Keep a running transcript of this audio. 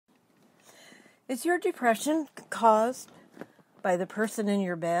Is your depression caused by the person in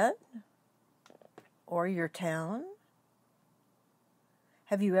your bed or your town?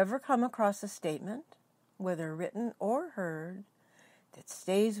 Have you ever come across a statement, whether written or heard, that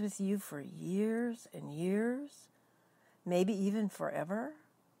stays with you for years and years, maybe even forever?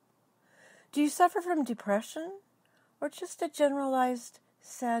 Do you suffer from depression or just a generalized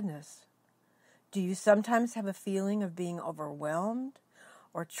sadness? Do you sometimes have a feeling of being overwhelmed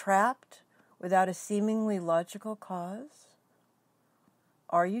or trapped without a seemingly logical cause?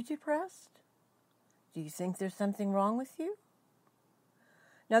 Are you depressed? Do you think there's something wrong with you?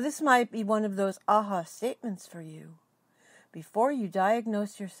 Now, this might be one of those aha statements for you. Before you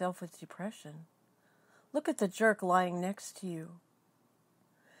diagnose yourself with depression, look at the jerk lying next to you.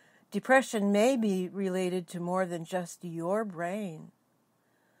 Depression may be related to more than just your brain.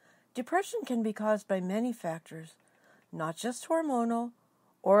 Depression can be caused by many factors, not just hormonal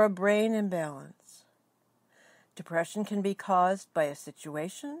or a brain imbalance. Depression can be caused by a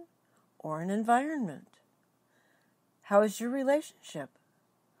situation or an environment. How is your relationship?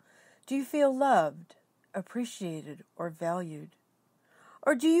 Do you feel loved, appreciated, or valued?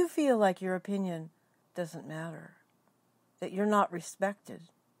 Or do you feel like your opinion doesn't matter, that you're not respected,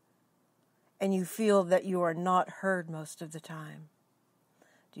 and you feel that you are not heard most of the time?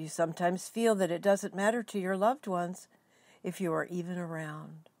 Do you sometimes feel that it doesn't matter to your loved ones if you are even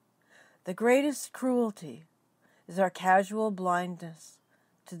around? The greatest cruelty is our casual blindness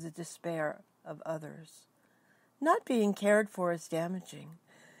to the despair of others. Not being cared for is damaging.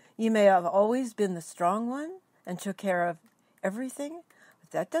 You may have always been the strong one and took care of everything,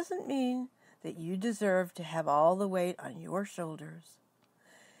 but that doesn't mean that you deserve to have all the weight on your shoulders.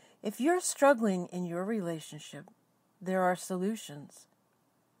 If you're struggling in your relationship, there are solutions.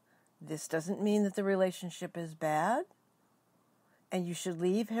 This doesn't mean that the relationship is bad and you should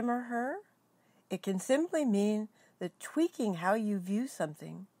leave him or her. It can simply mean that tweaking how you view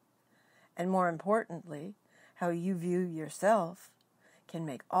something, and more importantly, how you view yourself, can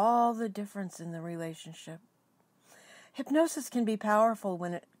make all the difference in the relationship. Hypnosis can be powerful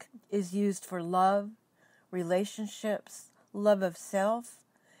when it is used for love, relationships, love of self,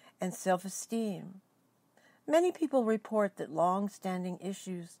 and self-esteem. Many people report that long-standing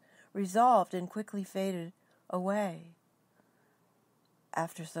issues resolved and quickly faded away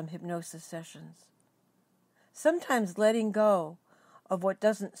after some hypnosis sessions. Sometimes letting go of what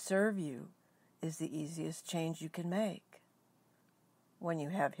doesn't serve you is the easiest change you can make when you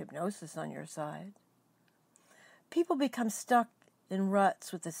have hypnosis on your side. People become stuck in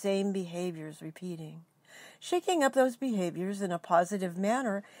ruts with the same behaviors repeating. Shaking up those behaviors in a positive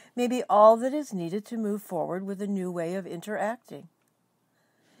manner may be all that is needed to move forward with a new way of interacting.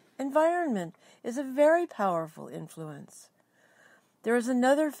 Environment is a very powerful influence. There is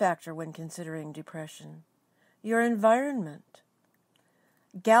another factor when considering depression: your environment.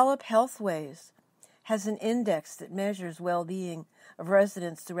 Gallup Healthways has an index that measures well-being of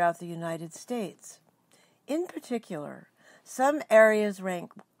residents throughout the United States. In particular, some areas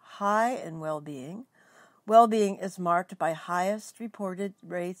rank high in well-being. Well-being is marked by highest reported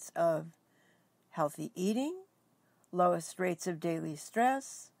rates of healthy eating, lowest rates of daily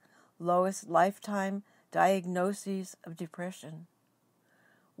stress, lowest lifetime diagnoses of depression.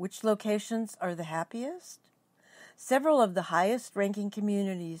 Which locations are the happiest? Several of the highest-ranking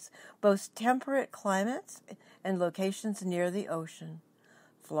communities boast temperate climates and locations near the ocean.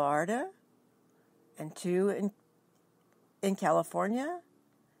 Florida, and 2 in California,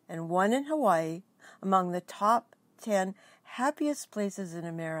 and 1 in Hawaii, among the top 10 happiest places in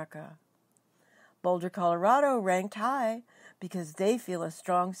America. Boulder, Colorado ranked high because they feel a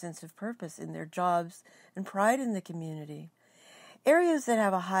strong sense of purpose in their jobs and pride in the community. Areas that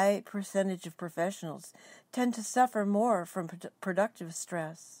have a high percentage of professionals tend to suffer more from productive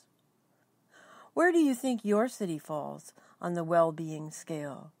stress. Where do you think your city falls on the well-being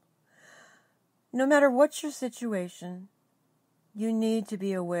scale? No matter what your situation, you need to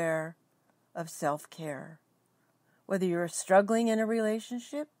be aware of self-care. Whether you're struggling in a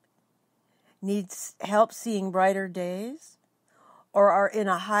relationship, needs help seeing brighter days, or are in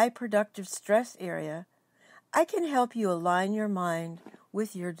a high productive stress area, I can help you align your mind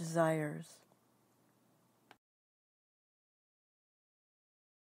with your desires.